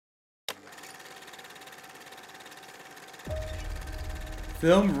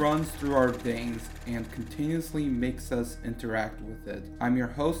Film runs through our veins and continuously makes us interact with it. I'm your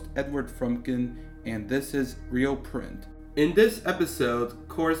host, Edward Frumkin, and this is Real Print. In this episode,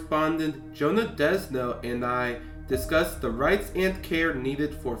 correspondent Jonah Desno and I discuss the rights and care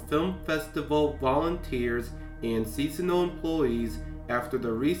needed for film festival volunteers and seasonal employees after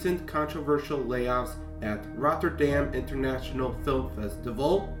the recent controversial layoffs at Rotterdam International Film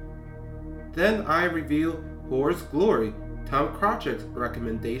Festival. Then I reveal Horror's Glory, Tom Krawczyk's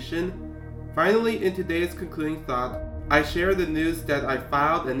recommendation. Finally, in today's concluding thought, I share the news that I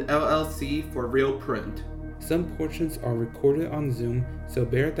filed an LLC for Real Print. Some portions are recorded on Zoom, so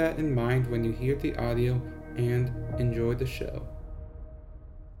bear that in mind when you hear the audio and enjoy the show.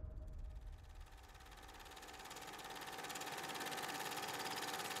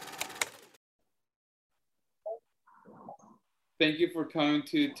 Thank you for coming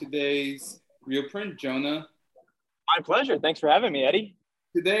to today's Real Print, Jonah. My pleasure. Thanks for having me, Eddie.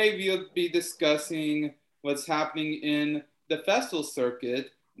 Today we'll be discussing what's happening in the festival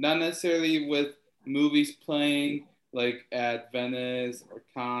circuit, not necessarily with movies playing like at Venice or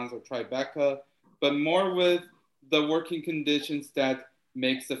Cannes or Tribeca, but more with the working conditions that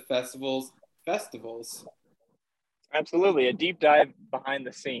makes the festivals. Absolutely. A deep dive behind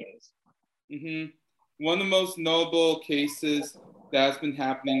the scenes. One of the most notable cases that's been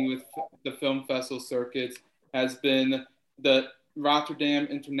happening with the film festival circuits has been the Rotterdam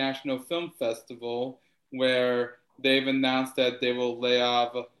International Film Festival, where they've announced that they will lay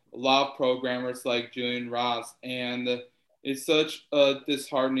off a lot of programmers like Julian Ross. And it's such a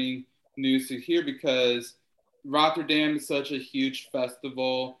disheartening news to hear because Rotterdam is such a huge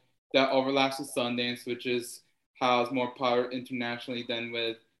festival that overlaps with Sundance, which is housed more popular internationally than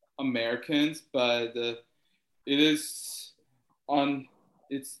with Americans. But it's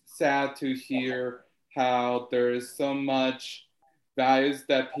sad to hear how there's so much values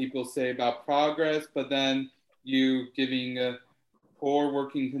that people say about progress, but then you giving poor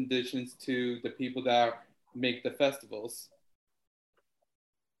working conditions to the people that make the festivals.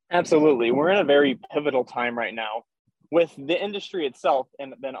 Absolutely. We're in a very pivotal time right now with the industry itself,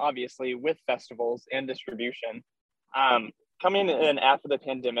 and then obviously with festivals and distribution. Coming in after the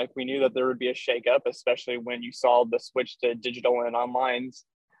pandemic, we knew that there would be a shakeup, especially when you saw the switch to digital and online.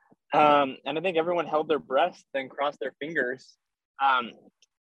 And I think everyone held their breath and crossed their fingers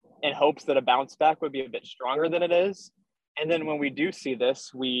in hopes that a bounce back would be a bit stronger than it is. And then when we do see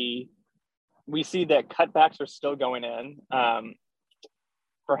this, we see that cutbacks are still going in.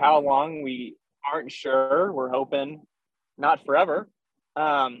 For how long, we aren't sure. We're hoping not forever.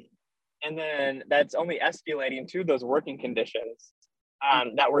 And then that's only escalating to those working conditions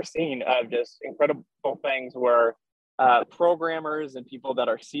that we're seeing of just incredible things where programmers and people that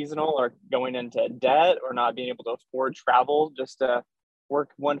are seasonal are going into debt or not being able to afford travel just to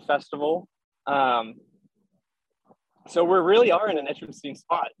work one festival. So we really are in an interesting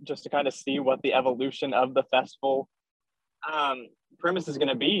spot just to kind of see what the evolution of the festival premise is going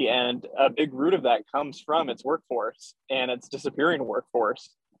to be. And a big root of that comes from its workforce and its disappearing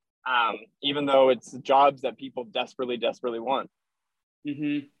workforce, even though it's jobs that people desperately want.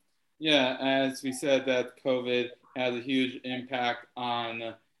 Yeah, as we said, that COVID has a huge impact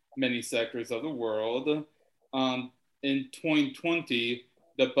on many sectors of the world. In 2020,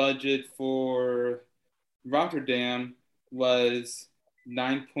 the budget for Rotterdam was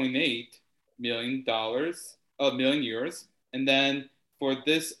 $9.8 million, million euros. And then for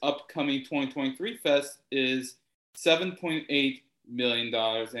this upcoming 2023 fest is $7.8 million.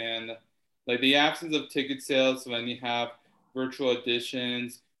 And like the absence of ticket sales when you have virtual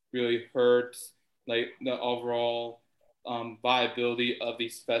editions really hurts like the overall viability of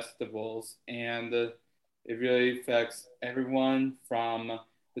these festivals, and it really affects everyone from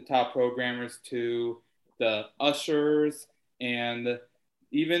the top programmers to the ushers. And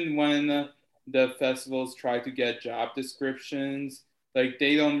even when the festivals try to get job descriptions, like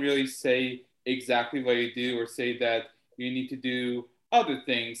they don't really say exactly what you do or say that you need to do other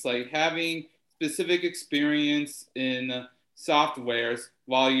things like having specific experience in softwares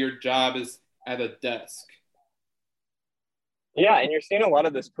while your job is at a desk. Yeah, and you're seeing a lot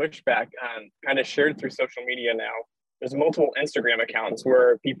of this pushback kind of shared through social media now. There's multiple Instagram accounts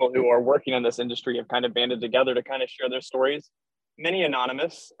where people who are working in this industry have kind of banded together to kind of share their stories, many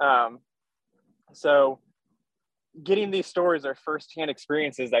anonymous. So getting these stories are firsthand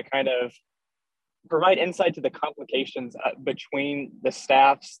experiences that kind of provide insight to the complications between the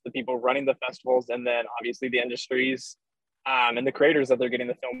staffs, the people running the festivals, and then obviously the industries and the creators that they're getting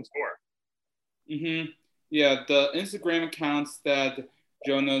the films for. Yeah, the Instagram accounts that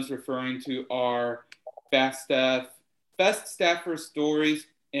Jonah's referring to are Fast best staffer stories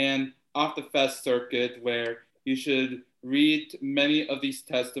and off the fest circuit, where you should read many of these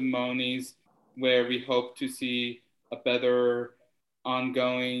testimonies where we hope to see a better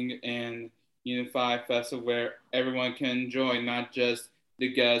ongoing and unified festival where everyone can enjoy, not just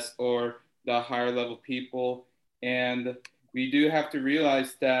the guests or the higher level people. And we do have to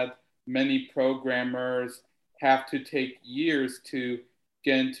realize that many programmers have to take years to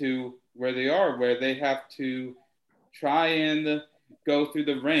get into where they are, where they have to try and go through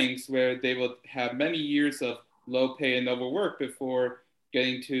the ranks, where they will have many years of low pay and overwork before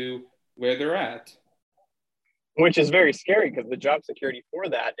getting to where they're at. Which is very scary because the job security for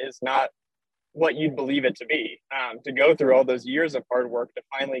that is not what you'd believe it to be. To go through all those years of hard work to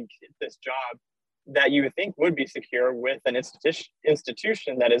finally get this job that you would think would be secure with an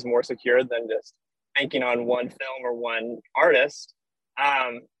institution that is more secure than just banking on one film or one artist.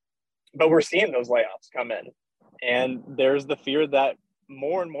 But we're seeing those layoffs come in. And there's the fear that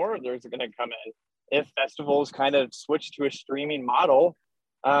more and more there's going to come in. If festivals kind of switch to a streaming model,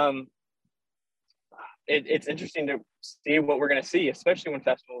 it's interesting to see what we're going to see, especially when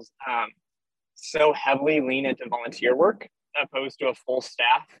festivals so heavily lean into volunteer work opposed to a full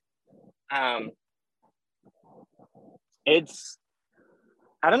staff. It's,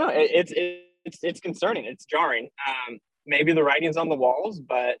 I don't know, it's concerning. It's jarring. Maybe the writing's on the walls,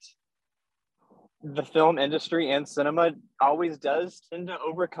 but the film industry and cinema always does tend to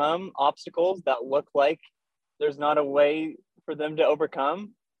overcome obstacles that look like there's not a way for them to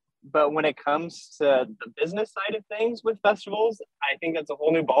overcome. But when it comes to the business side of things with festivals, I think that's a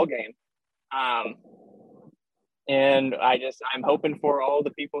whole new ballgame. And I'm hoping for all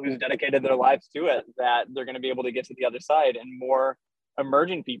the people who's dedicated their lives to it, that they're going to be able to get to the other side, and more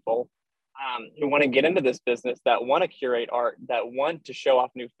emerging people who want to get into this business, that want to curate art, that want to show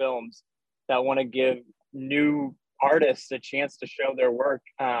off new films, that want to give new artists a chance to show their work,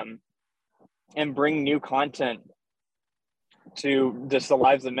 and bring new content to just the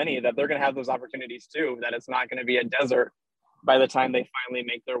lives of many, that they're going to have those opportunities too, that it's not going to be a desert by the time they finally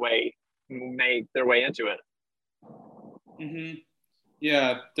make their way into it. Mm-hmm.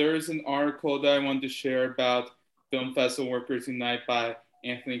 Yeah, there's an article that I wanted to share about Film Festival Workers Unite by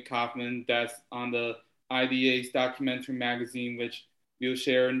Anthony Kaufman that's on the IDA's documentary magazine, which we'll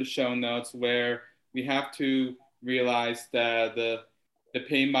share in the show notes, where we have to realize that the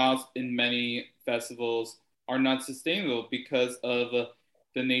pay models in many festivals are not sustainable because of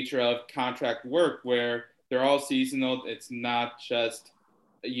the nature of contract work, where they're all seasonal. It's not just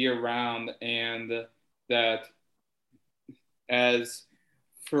year round, and that as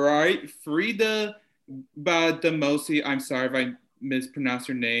Frida Bademosi, I'm sorry if I mispronounced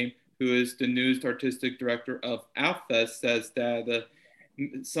her name, who is the news artistic director of Outfest, says that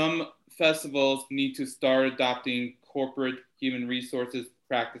some festivals need to start adopting corporate human resources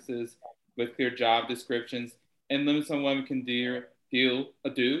practices with clear job descriptions and limits on what we can do,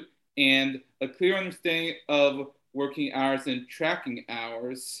 and a clear understanding of working hours and tracking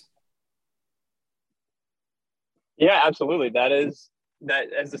hours. Yeah, absolutely. That is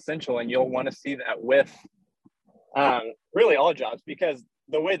essential, and you'll want to see that with really all jobs, because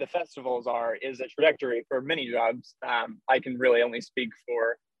the way the festivals are is a trajectory for many jobs. I can really only speak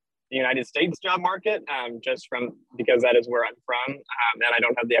for the United States job market, just because that is where I'm from, and I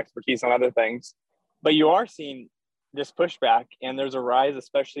don't have the expertise on other things. But you are seeing this pushback, and there's a rise,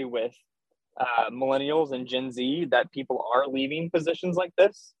 especially with millennials and Gen Z, that people are leaving positions like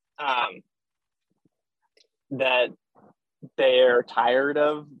this, that they're tired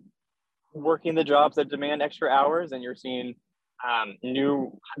of working the jobs that demand extra hours, and you're seeing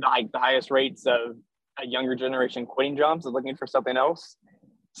the highest rates of a younger generation quitting jobs and looking for something else.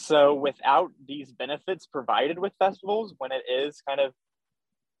 So without these benefits provided with festivals, when it is kind of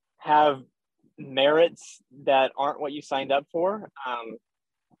have merits that aren't what you signed up for,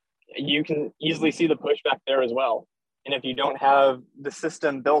 you can easily see the pushback there as well. And if you don't have the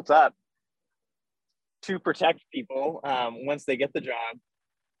system built up to protect people once they get the job,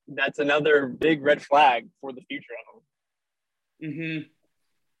 that's another big red flag for the future of them. Mm-hmm.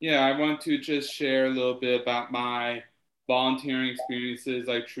 Yeah, I want to just share a little bit about my volunteering experiences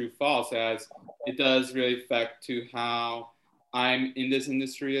like True False, as it does really affect to how I'm in this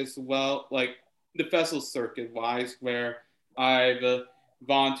industry as well, like the festival circuit wise, where I've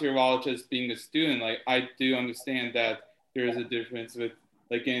volunteered while just being a student. Like, I do understand that there is a difference with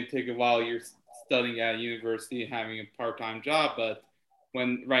like getting a ticket while you're studying at a university and having a part-time job, but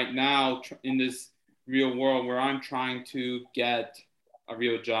when right now in this real world where I'm trying to get a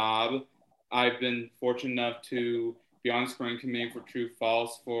real job, I've been fortunate enough to be on the scoring committee for True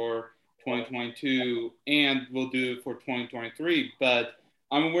False for 2022, and we'll do it for 2023. But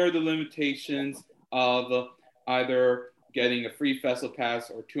I'm aware of the limitations of either getting a free festival pass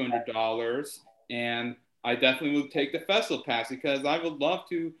or $200. And I definitely would take the festival pass because I would love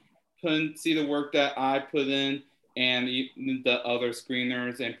to see the work that I put in and the other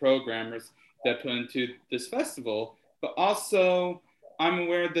screeners and programmers that put into this festival. But also, I'm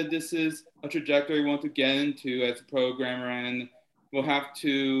aware that this is a trajectory I want to get into as a programmer, and we'll have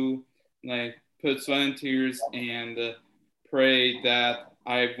to like put sweat and tears and pray that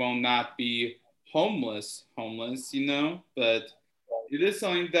I will not be homeless, you know. But it is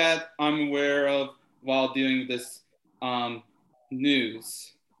something that I'm aware of while doing this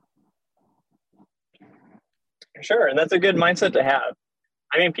news. Sure, and that's a good mindset to have.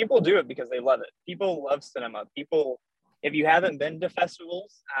 I mean, people do it because they love it. People love cinema. People, if you haven't been to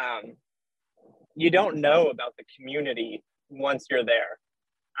festivals, you don't know about the community once you're there.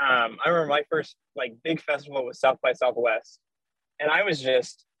 I remember my first like big festival was South by Southwest, and I was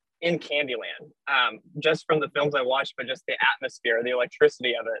just in Candyland, just from the films I watched, but just the atmosphere, the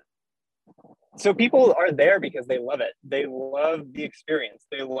electricity of it. So people are there because they love it. They love the experience.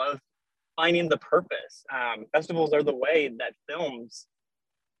 They love finding the purpose. Festivals are the way that films,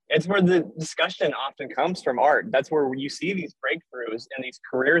 it's where the discussion often comes from art. That's where you see these breakthroughs and these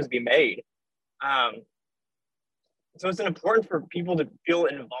careers be made. So it's important for people to feel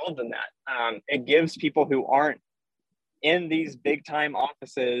involved in that. It gives people who aren't in these big time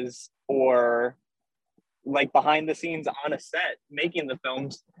offices or like behind the scenes on a set making the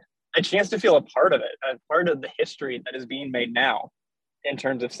films a chance to feel a part of it, a part of the history that is being made now in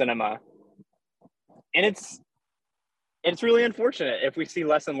terms of cinema. And it's really unfortunate if we see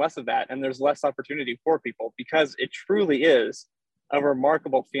less and less of that and there's less opportunity for people, because it truly is a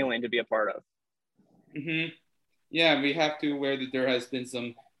remarkable feeling to be a part of. Mm-hmm. Yeah, we have to be aware that there has been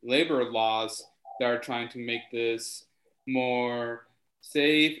some labor laws that are trying to make this more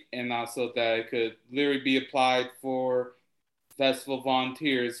safe, and also that it could literally be applied for festival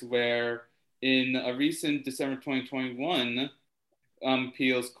volunteers, where in a recent December 2021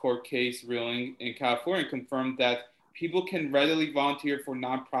 appeals court case ruling in California confirmed that people can readily volunteer for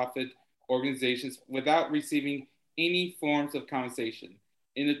nonprofit organizations without receiving any forms of compensation.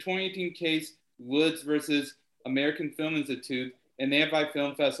 In the 2018 case, Woods versus American Film Institute, an nearby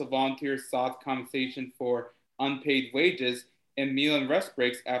film festival volunteers sought compensation for unpaid wages and meal and rest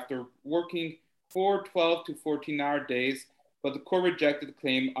breaks after working 12 to 14-hour days, but the court rejected the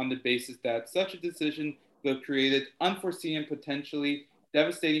claim on the basis that such a decision would have created unforeseen and potentially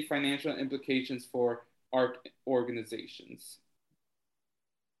devastating financial implications for art organizations.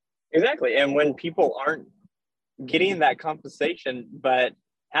 Exactly. And when people aren't getting that compensation but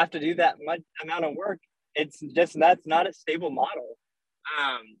have to do that much amount of work, it's just, that's not a stable model.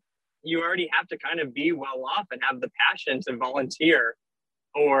 You already have to kind of be well off and have the passion to volunteer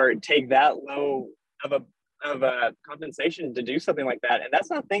or take that low of a compensation to do something like that. And that's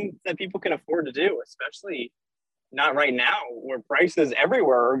not things that people can afford to do, especially not right now where prices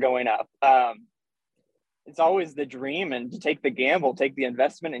everywhere are going up. It's always the dream and to take the gamble, take the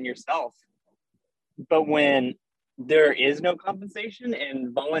investment in yourself. But when there is no compensation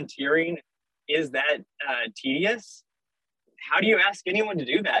and volunteering is that tedious, how do you ask anyone to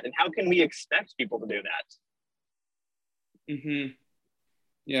do that? And how can we expect people to do that? Mm-hmm.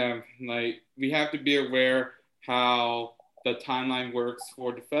 Yeah, like we have to be aware how the timeline works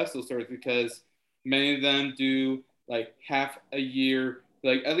for the festival stores, because many of them do like half a year,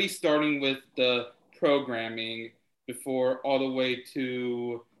 like at least starting with the programming before all the way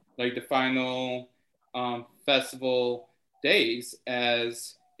to like the final festival days,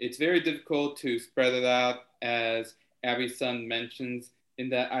 as it's very difficult to spread it out, as Abby Sun mentions in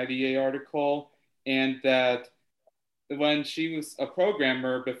that IDA article, and that when she was a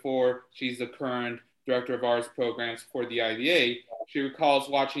programmer before she's the current director of arts programs for the IDA, she recalls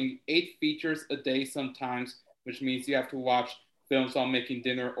watching 8 features a day sometimes, which means you have to watch films while making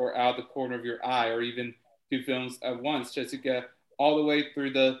dinner or out the corner of your eye, or even 2 films at once just to get all the way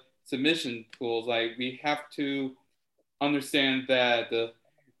through the submission pools. Like, we have to understand that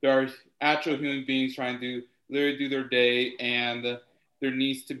there are actual human beings trying to literally do their day, and there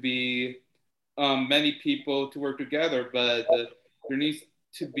needs to be many people to work together, but there needs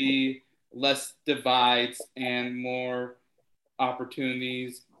to be less divides and more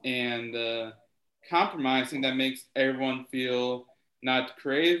opportunities and compromising that makes everyone feel not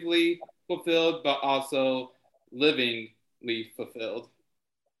creatively fulfilled, but also livingly fulfilled.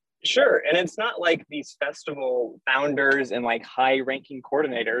 Sure. And it's not like these festival founders and like high ranking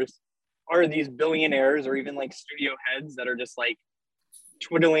coordinators are these billionaires or even like studio heads that are just like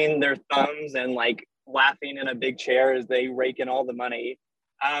twiddling their thumbs and like laughing in a big chair as they rake in all the money.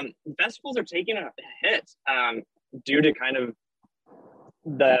 Festivals are taking a hit due to kind of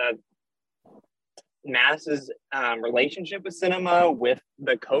the masses' relationship with cinema, with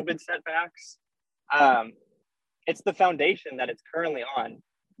the COVID setbacks. It's the foundation that it's currently on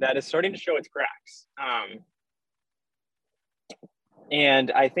that is starting to show its cracks.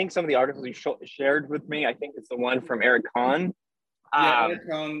 And I think some of the articles you shared with me, I think it's the one from Eric Kahn. Eric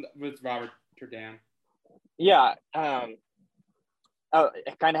Kahn with Robert Turdam. Yeah.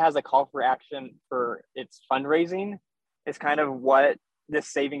 It kind of has a call for action for its fundraising. It's kind of what this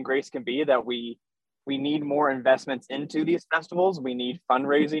saving grace can be, that we need more investments into these festivals. We need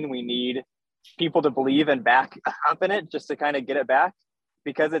fundraising. We need people to believe and back up in it just to kind of get it back,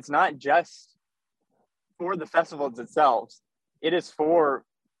 because it's not just for the festivals itself. It is for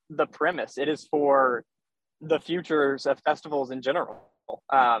the premise. It is for the futures of festivals in general.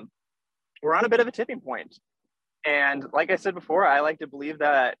 We're on a bit of a tipping point. And like I said before, I like to believe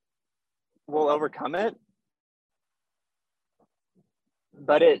that we'll overcome it.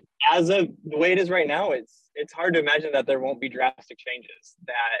 But the way it is right now, it's hard to imagine that there won't be drastic changes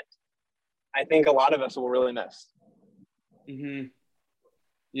that I think a lot of us will really miss. Mm-hmm.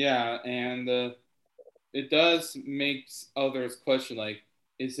 Yeah, and it does make others question, like,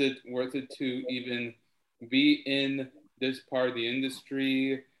 is it worth it to even be in this part of the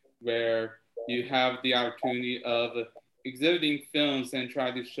industry where you have the opportunity of exhibiting films and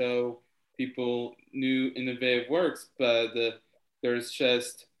try to show people new innovative works, but there's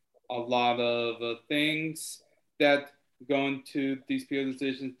just a lot of things that go into these people's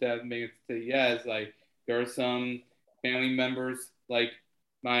decisions that make it say yes. Like, there are some family members, like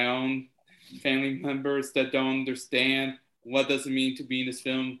my own family members, that don't understand what does it mean to be in this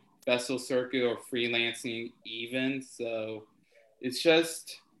film festival circuit or freelancing even. So it's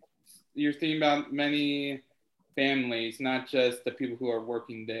just, you're thinking about many families, not just the people who are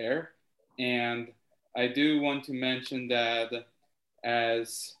working there. And I do want to mention that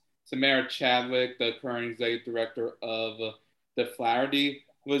as Samara Chadwick, the current executive director of The Flaherty,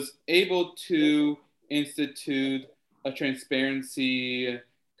 was able to institute a transparency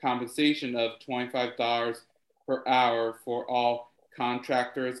compensation of $25 per hour for all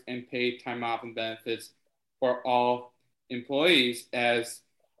contractors and paid time off and benefits for all employees, as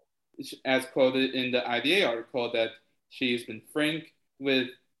quoted in the IDA article, that she's been frank with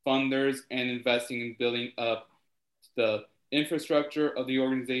funders and investing in building up the infrastructure of the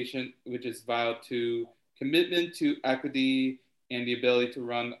organization, which is vital to commitment to equity and the ability to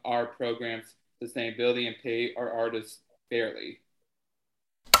run our programs, sustainability, and pay our artists fairly.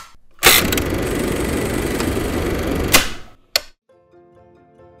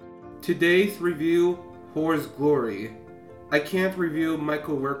 Today's review, Whore's Glory. I can't review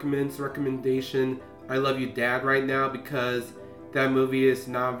Michael Werkman's recommendation, I Love You Dad, right now because that movie is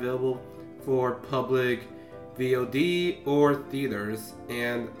not available for public VOD or theaters,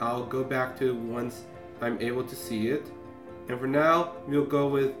 and I'll go back to it once I'm able to see it. And for now, we'll go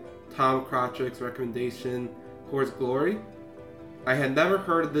with Tom Krawchuk's recommendation, Whore's Glory. I had never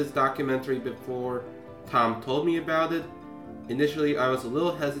heard of this documentary before Tom told me about it. Initially, I was a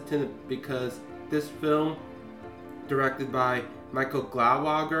little hesitant because this film, directed by Michael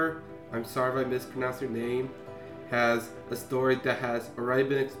Glawager, I'm sorry if I mispronounced your name, has a story that has already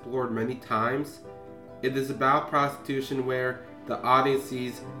been explored many times. It is about prostitution, where the audience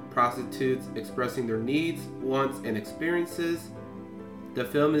sees prostitutes expressing their needs, wants, and experiences. The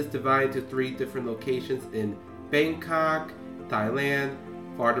film is divided into 3 different locations in Bangkok, Thailand,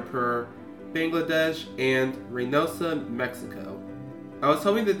 Fardapur, Bangladesh, and Reynosa, Mexico. I was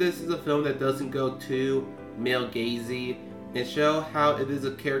hoping that this is a film that doesn't go too male-gazy and show how it is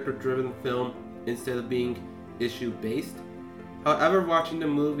a character-driven film instead of being issue-based. However, watching the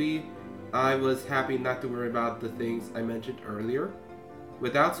movie, I was happy not to worry about the things I mentioned earlier.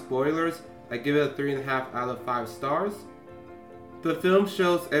 Without spoilers, I give it a 3.5 out of 5 stars. The film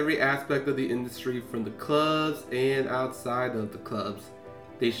shows every aspect of the industry, from the clubs and outside of the clubs.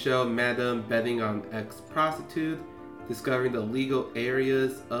 They show Madame betting on ex-prostitute, discovering the legal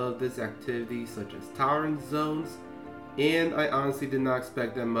areas of this activity such as tolerance zones, and I honestly did not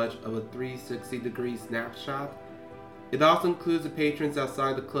expect that much of a 360-degree snapshot. It also includes the patrons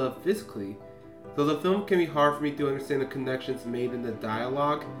outside the club physically. Though the film can be hard for me to understand the connections made in the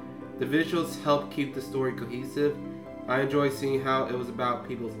dialogue, the visuals help keep the story cohesive. I enjoy seeing how it was about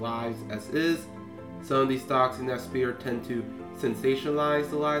people's lives as is. Some of these stocks in that sphere tend to sensationalize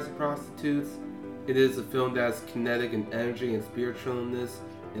the lives of prostitutes. It is a film that has kinetic and energy and spiritualness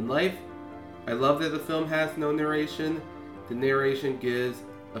in life. I love that the film has no narration. The narration gives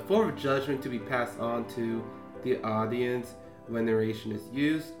a form of judgment to be passed on to the audience when narration is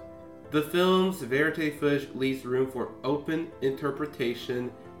used. The film's verite footage leaves room for open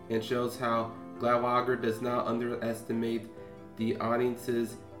interpretation and shows how Gladwalker does not underestimate the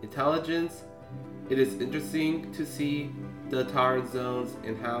audience's intelligence. It is interesting to see the Taran zones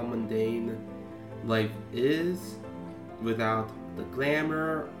and how mundane life is without the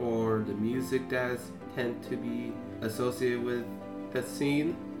glamour or the music that tend to be associated with that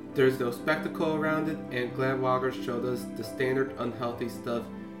scene. There's no spectacle around it, and Gladwalker showed us the standard unhealthy stuff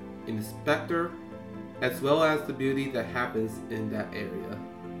in the Spectre, as well as the beauty that happens in that area.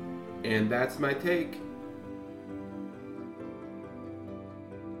 And that's my take.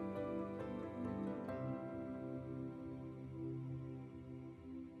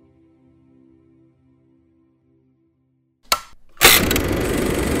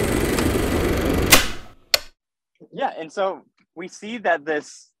 Yeah, and so we see that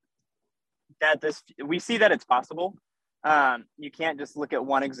we see that it's possible. You can't just look at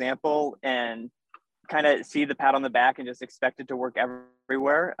one example and kind of see the pat on the back and just expect it to work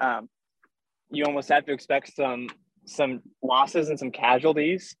everywhere. You almost have to expect some losses and some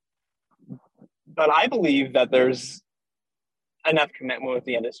casualties. But I believe that there's enough commitment with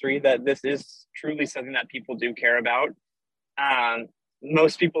the industry that this is truly something that people do care about.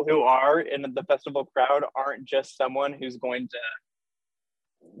 Most people who are in the festival crowd aren't just someone who's going to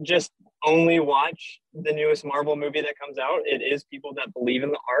just only watch the newest Marvel movie that comes out. It is people that believe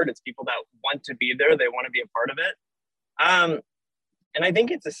in the art. It's people that want to be there. They want to be a part of it. And I think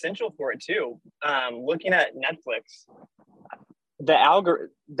it's essential for it too. Looking at Netflix,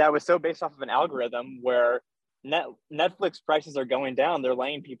 that was so based off of an algorithm where Netflix prices are going down. They're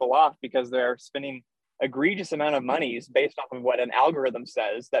laying people off because they're spending egregious amount of monies based off of what an algorithm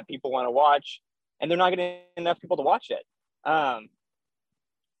says that people want to watch, and they're not getting enough people to watch it.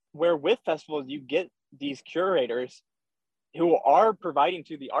 Where with festivals, you get these curators who are providing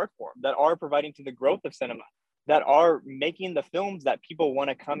to the art form, that are providing to the growth of cinema, that are making the films that people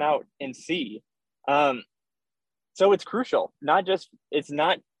want to come out and see. So it's crucial. It's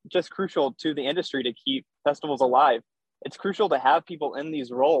not just crucial to the industry to keep festivals alive. It's crucial to have people in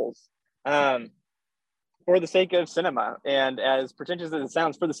these roles for the sake of cinema, and as pretentious as it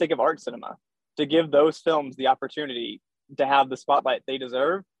sounds, for the sake of art cinema, to give those films the opportunity to have the spotlight they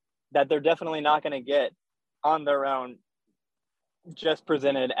deserve, that they're definitely not going to get on their own, just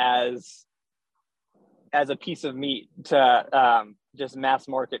presented as a piece of meat to just mass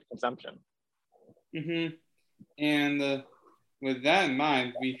market consumption. Mm-hmm. And with that in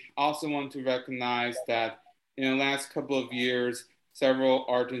mind, we also want to recognize that in the last couple of years, several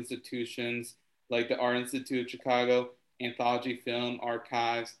art institutions like the Art Institute of Chicago, Anthology Film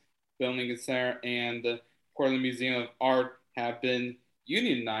Archives, Filming Center, and the Portland Museum of Art have been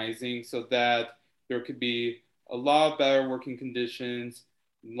unionizing so that there could be a lot better working conditions,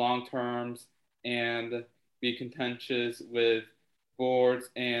 long terms, and be contentious with boards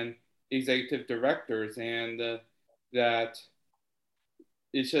and executive directors. And that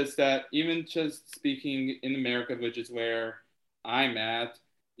it's just that even just speaking in America, which is where I'm at,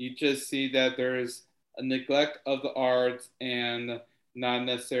 you just see that there's a neglect of the arts and not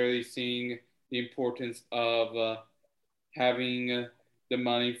necessarily seeing the importance of having the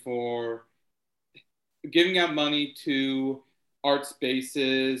money for giving out money to art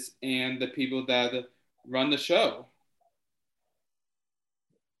spaces and the people that run the show.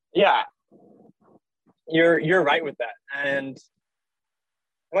 Yeah, you're right with that. And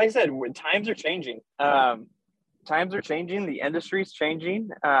like I said, times are changing. Times are changing. The industry's changing.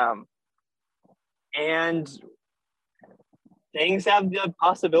 And things have the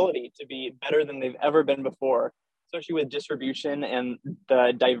possibility to be better than they've ever been before, especially with distribution and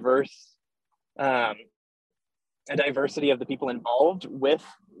the diversity of the people involved with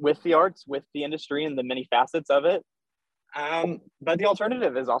the arts, with the industry, and the many facets of it. But the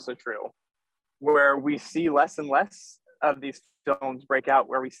alternative is also true, where we see less and less of these films break out,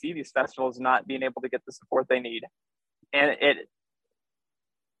 where we see these festivals not being able to get the support they need, and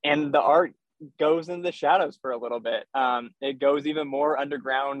the art goes in the shadows for a little bit. It goes even more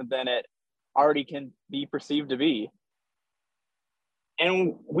underground than it already can be perceived to be,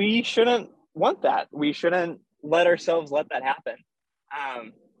 and we shouldn't want that. We shouldn't let ourselves let that happen.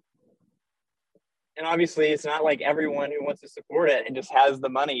 And obviously, it's not like everyone who wants to support it and just has the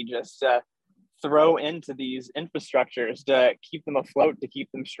money just to throw into these infrastructures to keep them afloat, to keep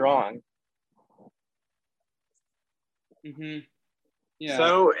them strong. Mm-hmm. Yeah.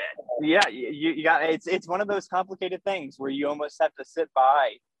 So, yeah, you got it's one of those complicated things where you almost have to sit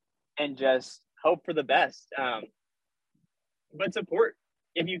by and just hope for the best. But support,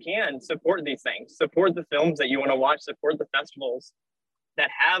 if you can, support these things. Support the films that you want to watch. Support the festivals that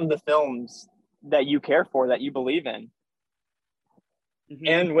have the films that you care for, that you believe in. Mm-hmm.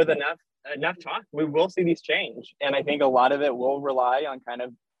 And with enough talk, we will see these change. And I think a lot of it will rely on kind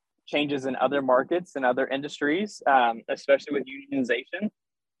of changes in other markets and other industries, especially with unionization,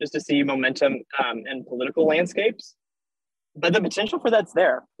 just to see momentum in political landscapes. But the potential for that's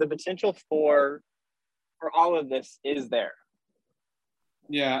there. The potential for all of this is there.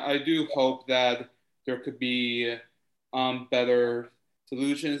 Yeah, I do hope that there could be better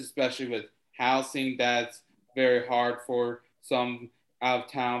solutions, especially with housing. That's very hard for some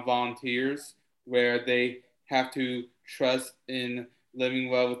out-of-town volunteers, where they have to trust in living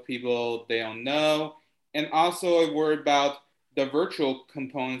well with people they don't know. And also I worry about the virtual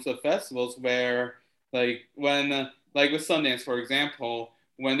components of festivals, where like when like with Sundance, for example,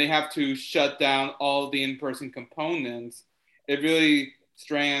 when they have to shut down all the in-person components, it really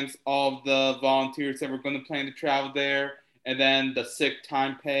strands all of the volunteers that were going to plan to travel there, and then the sick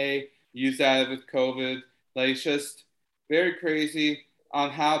time pay, use that with COVID. Like, it's just very crazy on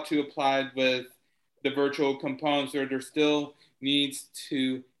how to apply it with the virtual components, where there still needs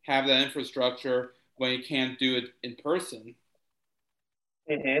to have that infrastructure when you can't do it in person.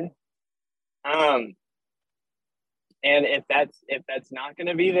 Mm-hmm. And if that's not going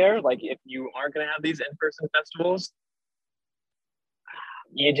to be there, like if you aren't going to have these in-person festivals,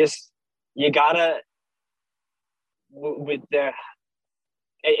 you gotta with the.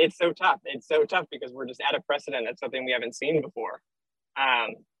 It's so tough. It's so tough because we're just at a precedent of something we haven't seen before.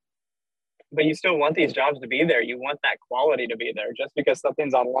 But you still want these jobs to be there. You want that quality to be there. Just because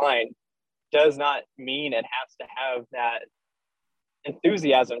something's online does not mean it has to have that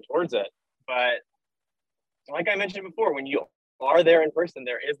enthusiasm towards it. But like I mentioned before, when you are there in person,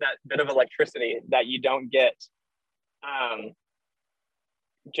 there is that bit of electricity that you don't get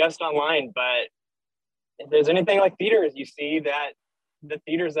just online. But if there's anything like theaters, you see that the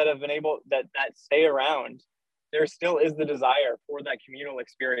theaters that have been able that stay around, there still is the desire for that communal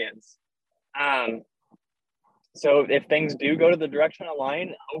experience. So if things do go to the direction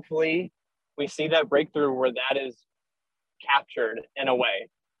online, hopefully we see that breakthrough where that is captured in a way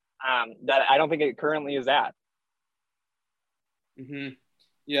that I don't think it currently is at. Mm-hmm.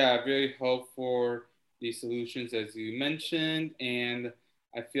 Yeah, I really hope for these solutions as you mentioned, and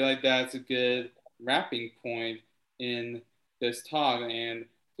I feel like that's a good wrapping point in this talk. And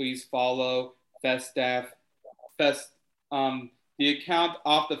please follow the account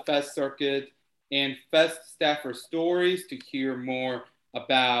of the Fest Circuit and Fest Staffer Stories to hear more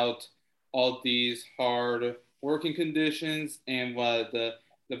about all these hard working conditions and what the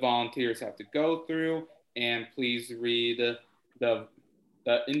volunteers have to go through. And please read the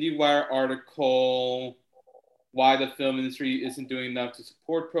IndieWire article, Why the Film Industry Isn't Doing Enough to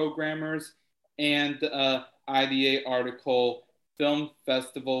Support Programmers, and the IDA article, Film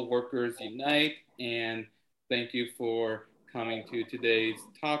Festival Workers Unite. And thank you for coming to today's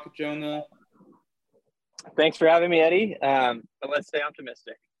talk, Jonah. Thanks for having me, Eddie. But let's stay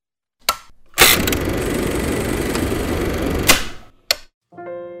optimistic.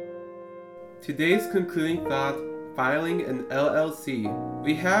 Today's concluding thought, filing an LLC.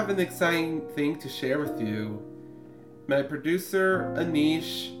 We have an exciting thing to share with you. My producer,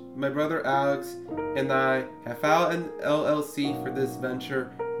 Anish, my brother Alex, and I have filed an LLC for this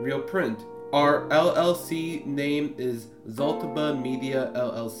venture, Real Print. Our LLC name is Zoltaba Media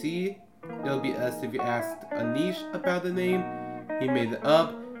LLC. It'll be us if you asked Anish about the name. He made it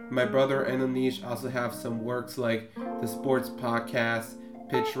up. My brother and Anish also have some works like the sports podcast,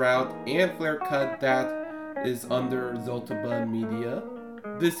 Pitch Route, and Flare Cut that is under Zoltaba Media.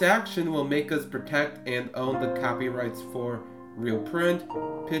 This action will make us protect and own the copyrights for Real Print,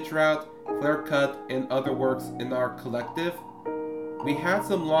 Pitch Route, Flare Cut, and other works in our collective. We had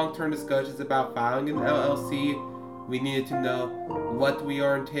some long-term discussions about filing an LLC. We needed to know what we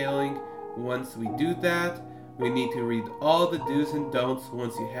are entailing. Once we do that, we need to read all the do's and don'ts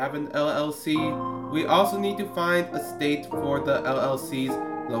once you have an LLC. We also need to find a state for the LLC's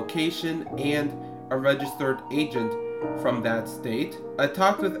location and a registered agent from that state. I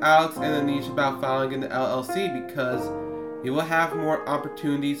talked with Alex and Anish about filing an LLC because you will have more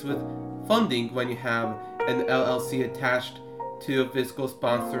opportunities with funding when you have an LLC attached to a fiscal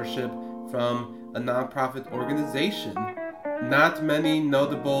sponsorship from a nonprofit organization. Not many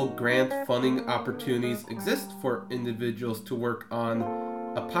notable grant funding opportunities exist for individuals to work on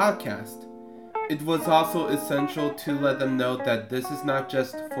a podcast. It was also essential to let them know that this is not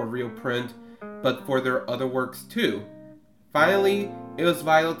just for Real Print, but for their other works too. Finally, it was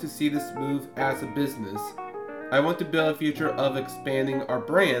vital to see this move as a business. I want to build a future of expanding our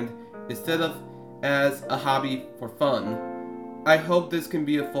brand instead of as a hobby for fun. I hope this can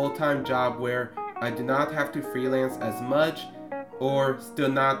be a full-time job where I do not have to freelance as much or still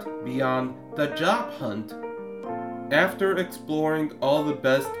not be on the job hunt. After exploring all the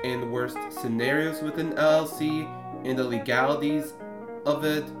best and worst scenarios with an LLC and the legalities of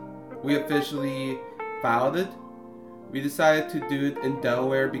it, we officially filed it. We decided to do it in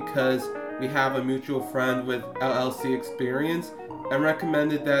Delaware because we have a mutual friend with LLC experience and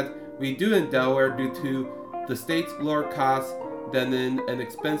recommended that we do it in Delaware due to the state's lower costs than in an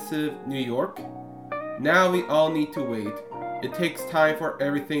expensive New York. Now we all need to wait. It takes time for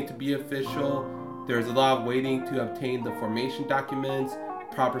everything to be official. There's a lot of waiting to obtain the formation documents,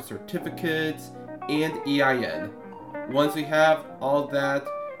 proper certificates, and EIN. Once we have all that,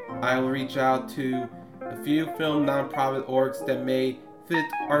 I will reach out to a few film nonprofit orgs that may fit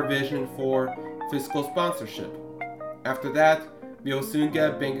our vision for fiscal sponsorship. After that, we will soon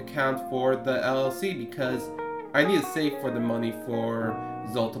get a bank account for the LLC because I need to save for the money for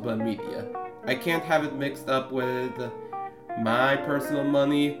Zoltaba Media. I can't have it mixed up with my personal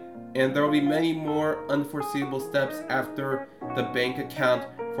money, and there will be many more unforeseeable steps after the bank account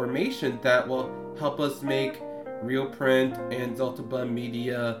formation that will help us make Real Print and Zoltaba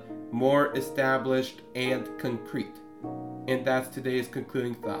Media more established and concrete. And that's today's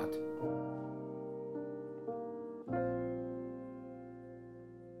concluding thought.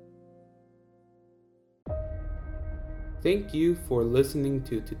 Thank you for listening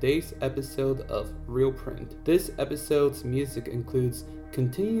to today's episode of Real Print. This episode's music includes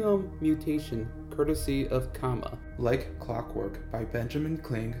Continuum Mutation, courtesy of Kama, Like Clockwork by Benjamin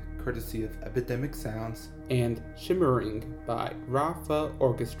Kling, courtesy of Epidemic Sounds, and Shimmering by Rafa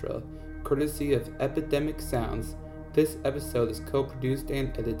Orchestra, courtesy of Epidemic Sounds. This episode is co-produced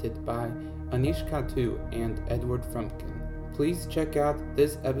and edited by Anish Katu and Edward Frumpkin. Please check out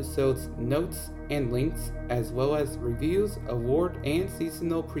this episode's notes and links, as well as reviews, award and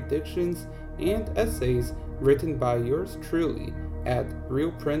seasonal predictions, and essays written by yours truly at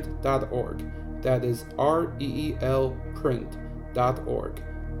realprint.org. That is REEL print.org.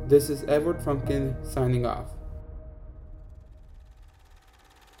 This is Edward Frumpkin signing off.